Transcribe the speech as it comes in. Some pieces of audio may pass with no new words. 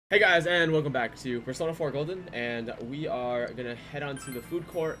Hey guys, and welcome back to Persona 4 Golden, and we are gonna head on to the food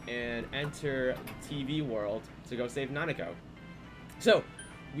court and enter the TV world to go save Nanako. So,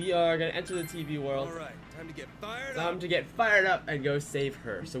 we are gonna enter the TV world. Alright, time to get fired up. Time to get fired up and go save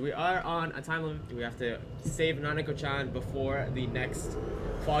her. So we are on a time limit. We have to save Nanako-chan before the next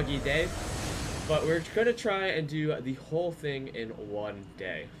foggy day. But we're gonna try and do the whole thing in one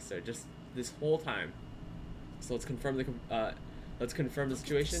day. So just this whole time. So let's confirm the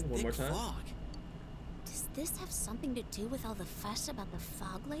situation one more time. Fog. Does this have something to do with all the fuss about the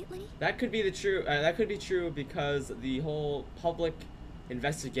fog lately? That could be true because the whole public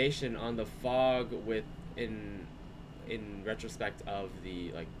investigation on the fog in retrospect of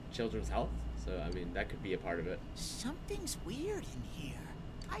the children's health. So I mean that could be a part of it. Something's weird in here.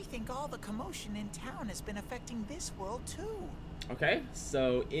 I think all the commotion in town has been affecting this world too. Okay,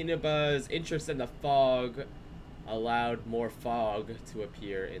 so Inaba's interest in the fog allowed more fog to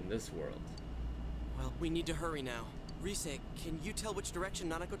appear in this world. Well, we need to hurry now. Rise, can you tell which direction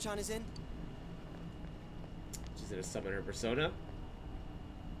Nanako-chan is in? She's gonna summon her persona.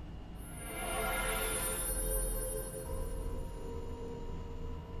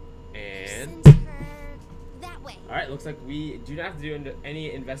 And that way. alright, looks like we do not have to do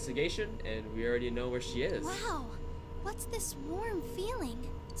any investigation, and we already know where she is. Wow, what's this warm feeling?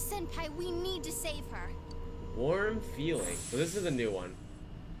 Senpai, we need to save her. Warm feeling. So this is a new one.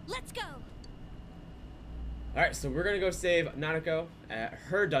 Let's go. Alright, so we're gonna go save Nanako at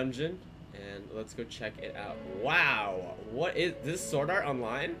her dungeon, and let's go check it out. Wow, what is this? Sword Art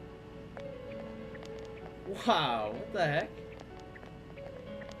Online? Wow, what the heck?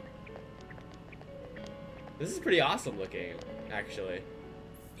 This is pretty awesome looking, actually.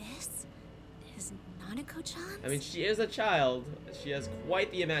 This is Nanako-chan? I mean, she is a child. She has quite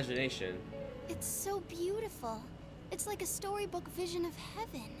the imagination. It's so beautiful. It's like a storybook vision of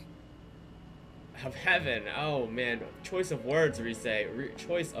heaven. Of heaven. Oh man, choice of words, Rise.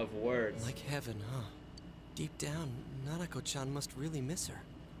 Choice of words. Like heaven, huh? Deep down, Nanako-chan must really miss her.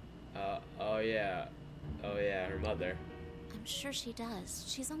 Oh yeah. Oh yeah, her mother. I'm sure she does.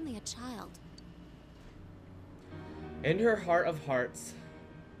 She's only a child. In her heart of hearts,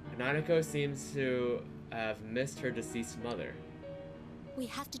 Nanako seems to have missed her deceased mother. We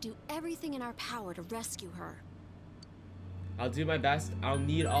have to do everything in our power to rescue her. I'll do my best. I'll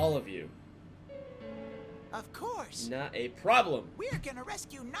need all of you. Of course. Not a problem. We're gonna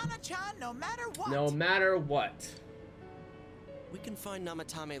rescue Nana-chan no matter what. No matter what. We can find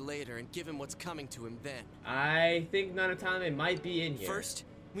Namatame later and give him what's coming to him then. I think Nanatame might be in here. First,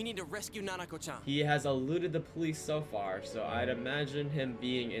 we need to rescue Nanako-chan. He has eluded the police so far, so I'd imagine him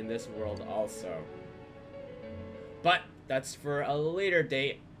being in this world also. But that's for a later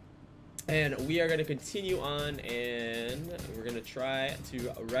date. And we are going to continue on, and we're going to try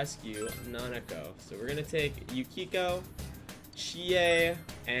to rescue Nanako. So we're going to take Yukiko, Chie,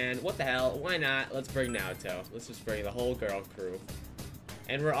 and what the hell, why not? Let's bring Naoto. Let's just bring the whole girl crew.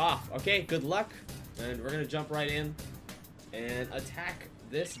 And we're off. Okay, good luck. And we're going to jump right in and attack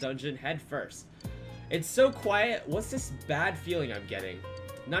this dungeon head first. It's so quiet. What's this bad feeling I'm getting?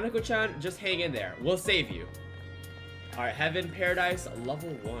 Nanako-chan, just hang in there. We'll save you. Alright, Heaven Paradise level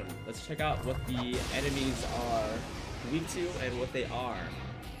 1. Let's check out what the enemies are weak to and what they are.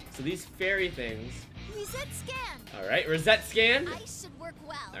 So these fairy things. Reset scan. Alright, reset scan. Ice should work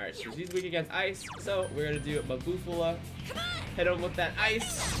well. Alright, so she's weak against ice. So we're gonna do Mabufula. Come on. Hit him with that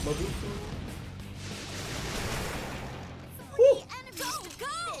ice. Mabufu. Woo. And go.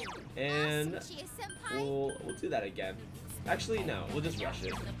 And Awesome, Chie-senpai. we'll do that again. Actually, no, we'll just rush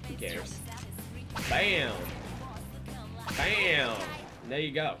it. Who cares? Bam! Bam! And there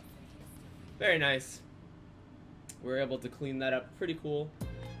you go. Very nice. We're able to clean that up. Pretty cool.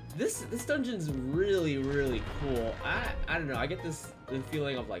 This dungeon's really, really cool. I don't know. I get the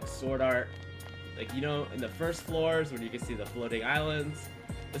feeling of like sword art. Like, you know, in the first floors when you can see the floating islands.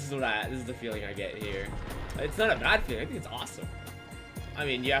 This is the feeling I get here. It's not a bad feeling. I think it's awesome. I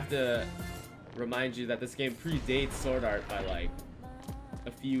mean, you have to remind you that this game predates sword art by like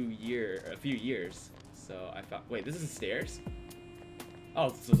a few years. So I thought, wait, this is the stairs?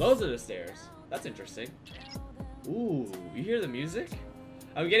 Oh, so those are the stairs. That's interesting. Ooh, you hear the music?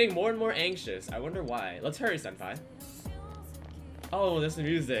 I'm getting more and more anxious. I wonder why. Let's hurry, senpai. Oh, there's the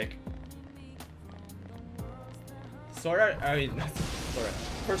music. Sword art, I mean, not Sword Art.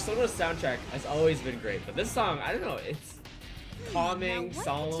 Persona's soundtrack has always been great, but this song, I don't know, it's calming,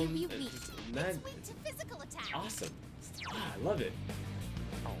 solemn, and just, man, it's awesome. I love it.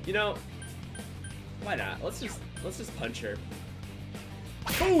 You know, why not? Let's just punch her.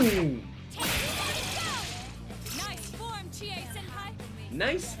 Boom! Nice form, Chie-senpai.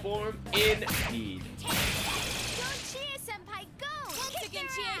 Nice form indeed. Go, Chie senpai, go! Kick their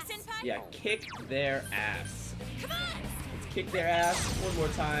ass. Yeah, kick their ass. Come on! Let's kick their ass one more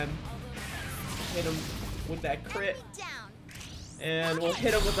time. Hit them with that crit. Enemy down. And we'll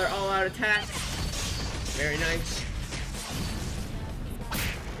hit them with our all-out attack. Very nice.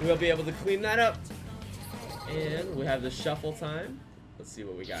 We'll be able to clean that up. And we have the shuffle time. Let's see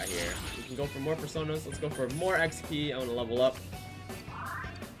what we got here. We can go for more personas. Let's go for more XP. I want to level up.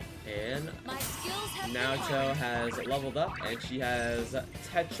 And My skills have Naoto has leveled up, and she has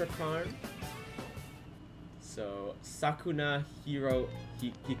Tetrakarn. So Sakuna Hiro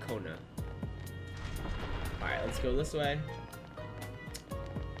Hikona. Alright, let's go this way.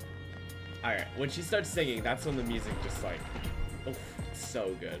 Alright, when she starts singing, that's when the music just like, oof, it's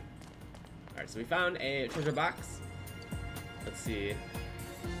so good. Alright, so we found a treasure box. Let's see.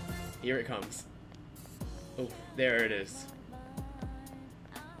 Here it comes. Oh, there it is.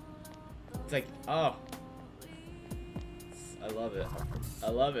 It's like, oh. I love it. I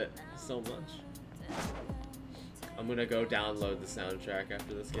love it so much. I'm gonna go download the soundtrack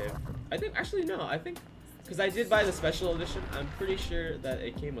after this game. I think, actually no, I think, because I did buy the special edition, I'm pretty sure that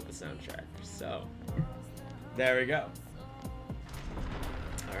it came with the soundtrack. So, there we go.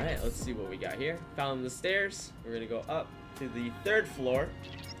 Alright, let's see what we got here. Found the stairs. We're gonna go up to the 3rd floor.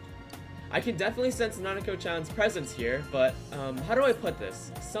 I can definitely sense Nanako-chan's presence here, but how do I put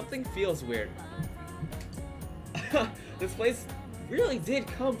this? Something feels weird. This place really did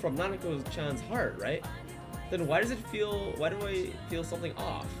come from Nanako-chan's heart, right? Then why does it feel, why do I feel something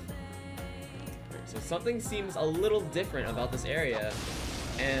off? Right, so something seems a little different about this area,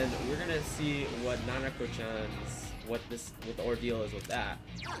 and we're gonna see what Nanako-chan's, what the ordeal is with that.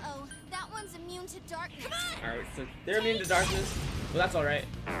 Uh-oh, that one's immune to darkness. Alright, so they're immune to darkness. Well, that's alright.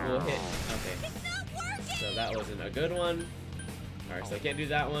 We'll hit. Okay. It's not working! So that wasn't a good one. Alright, so I can't do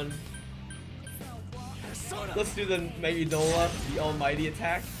that one. Let's do the Megidola, the almighty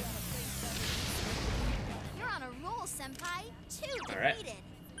attack. You're on a roll, senpai. 2 defeated. Alright.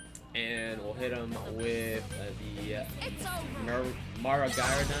 And we'll hit him with the It's over.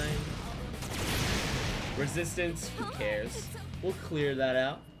 Maragaradine. Resistance, who cares? We'll clear that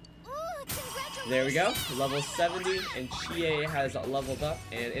out. Ooh, congratulations. There we go, level 70, and Chie has leveled up,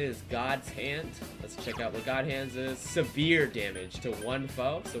 and it is God's Hand. Let's check out what God Hands is. Severe damage to one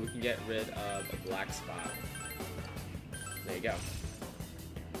foe, so we can get rid of a black spot. There you go.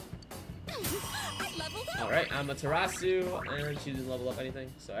 I leveled up. Alright, Amaterasu, and she didn't level up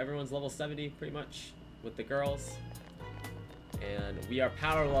anything, so everyone's level 70 pretty much with the girls. And we are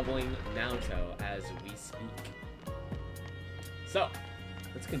power leveling Naoto as we speak. So,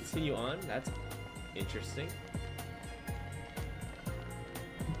 let's continue on. That's interesting.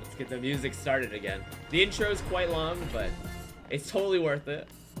 Let's get the music started again. The intro is quite long, but it's totally worth it.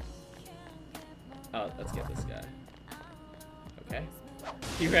 Oh, let's get this guy. Okay.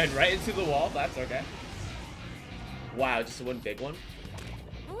 He ran right into the wall. That's okay. Wow, just one big one.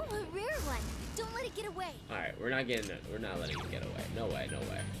 Ooh, a rare one. Don't let it get away. Alright, we're not letting it get away. No way, no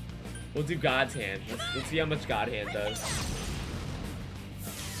way. We'll do God's Hand. Let's see how much God Hand does.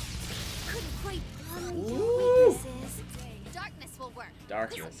 Couldn't quite find Ooh. your weaknesses. Darkness will work.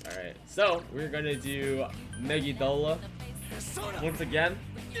 Darkness, alright. So, we're gonna do Megidola once again.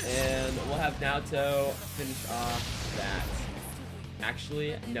 And we'll have Naoto finish off that.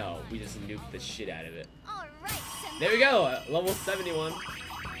 Actually, no. We just nuked the shit out of it. All right, senpai. There we go! Level 71.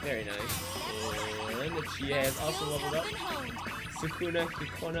 Very nice. And Chie has also leveled up. Sakuna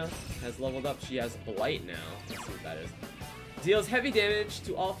Hikona has leveled up. She has Blight now. Let's see what that is. Deals heavy damage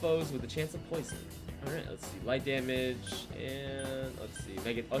to all foes with a chance of poison. Alright, let's see. Light damage, and let's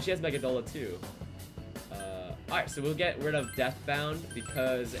see. Oh, she has Megadola too. Alright, so we'll get rid of Deathbound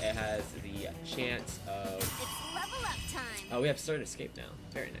because it has the chance of... It's level up time. Oh, we have Certain Escape now.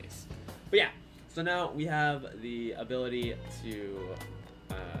 Very nice. But yeah, so now we have the ability to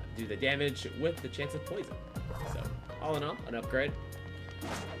do the damage with the chance of poison. So, all in all, an upgrade.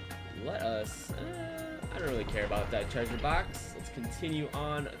 Let us... I don't really care about that treasure box. Let's continue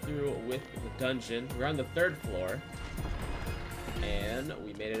on through with the dungeon. We're on the 3rd floor. And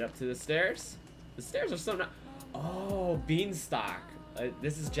we made it up to the stairs. The stairs are so not... Oh, Beanstalk.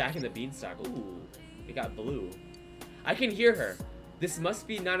 This is Jack and the Beanstalk. Ooh, it got blue. I can hear her. This must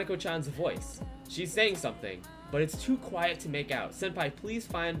be Nanako-chan's voice. She's saying something, but it's too quiet to make out. Senpai, please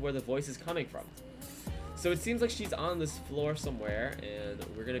find where the voice is coming from. So it seems like she's on this floor somewhere, and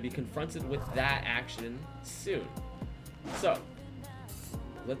we're gonna be confronted with that action soon. So,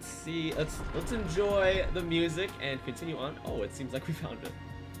 let's see, let's enjoy the music and continue on. Oh, it seems like we found it.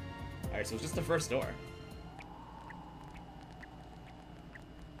 Alright, so it's just the first door.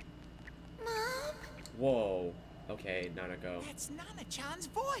 Whoa. Okay, Nanako. That's Nana-chan's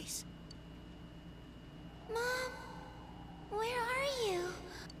voice. Mom, where are you?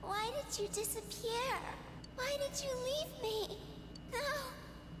 Why did you disappear? Why did you leave me? No,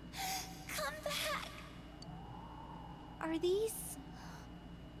 come back. Are these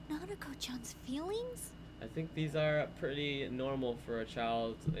Nanako-chan's feelings? I think these are pretty normal for a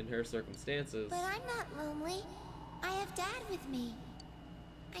child in her circumstances. But I'm not lonely. I have Dad with me.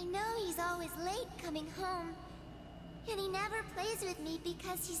 I know he's always late coming home. And he never plays with me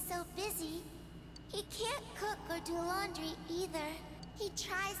because he's so busy. He can't cook or do laundry either. He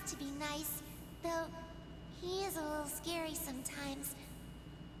tries to be nice, though he is a little scary sometimes.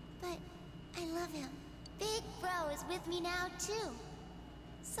 But I love him. Big Bro is with me now too.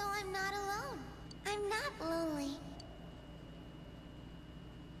 So I'm not alone. I'm not lonely.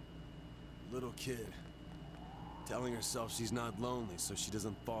 Little kid. Telling herself she's not lonely so she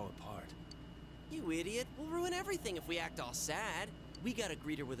doesn't fall apart. You idiot. We'll ruin everything if we act all sad. We gotta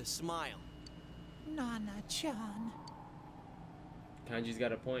greet her with a smile. Nana-chan. Kanji's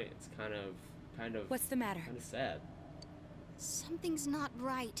got a point. It's kind of... What's the matter? Kind of sad. Something's not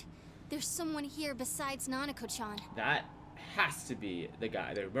right. There's someone here besides Nanako-chan. That has to be the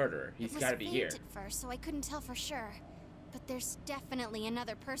guy, the murderer. He's got to be here. It was faint at first, so I couldn't tell for sure. But there's definitely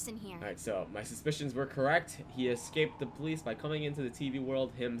another person here. Alright, so my suspicions were correct. He escaped the police by coming into the TV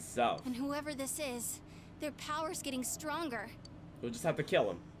world himself. And whoever this is, their power's getting stronger. We'll just have to kill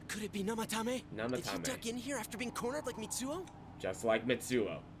him. Could it be Namatame? Namatame. Did he duck in here after being cornered like Mitsuo? Just like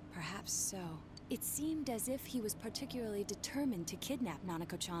Mitsuo. Perhaps so. It seemed as if he was particularly determined to kidnap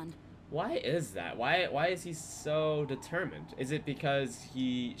Nanako-chan. Why is that? Why is he so determined? Is it because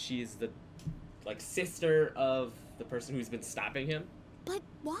she's the sister of the person who's been stopping him? But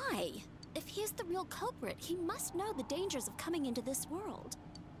why? If he's the real culprit, he must know the dangers of coming into this world.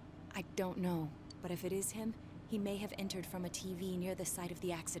 I don't know, but if it is him, he may have entered from a TV near the site of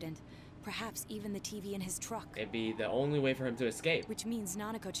the accident. Perhaps even the TV in his truck. It'd be the only way for him to escape. Which means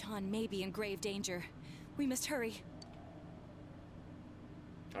Nanako-chan may be in grave danger. We must hurry.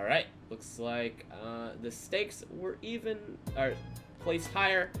 Alright, looks like the stakes were placed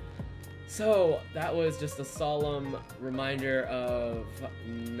higher. So, that was just a solemn reminder of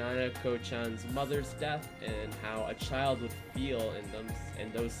Nanako-chan's mother's death and how a child would feel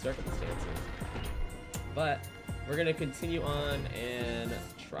in those circumstances. But we're gonna continue on and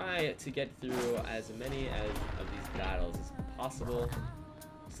try to get through as many of these battles as possible.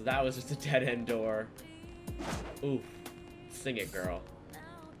 So that was just a dead-end door. Oof. Sing it, girl.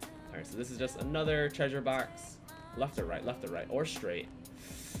 Alright, so this is just another treasure box. Left or right, or straight.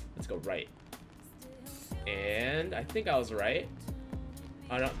 Let's go right. And I think I was right.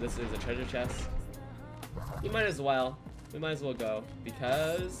 Oh no, this is a treasure chest. We might as well go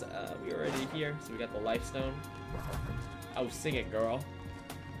because we're already here. So we got the life stone. Oh, sing it, girl.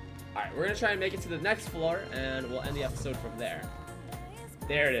 Alright, we're gonna try and make it to the next floor and we'll end the episode from there.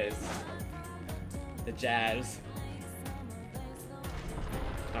 There it is. The jazz.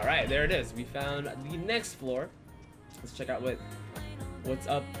 Alright, there it is. We found the next floor. Let's check out what's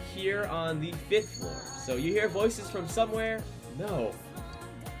up here on the 5th floor. So you hear voices from somewhere? No,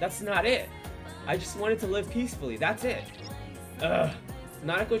 that's not it. I just wanted to live peacefully. That's it. Ugh.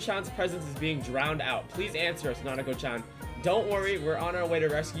 Nanako-chan's presence is being drowned out. Please answer us, Nanako-chan. Don't worry, we're on our way to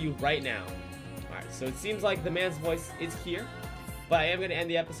rescue you right now. Alright, so it seems like the man's voice is here. But I am going to end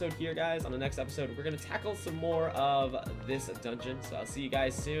the episode here, guys. On the next episode, we're going to tackle some more of this dungeon. So I'll see you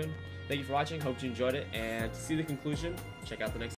guys soon. Thank you for watching. Hope you enjoyed it. And to see the conclusion, check out the next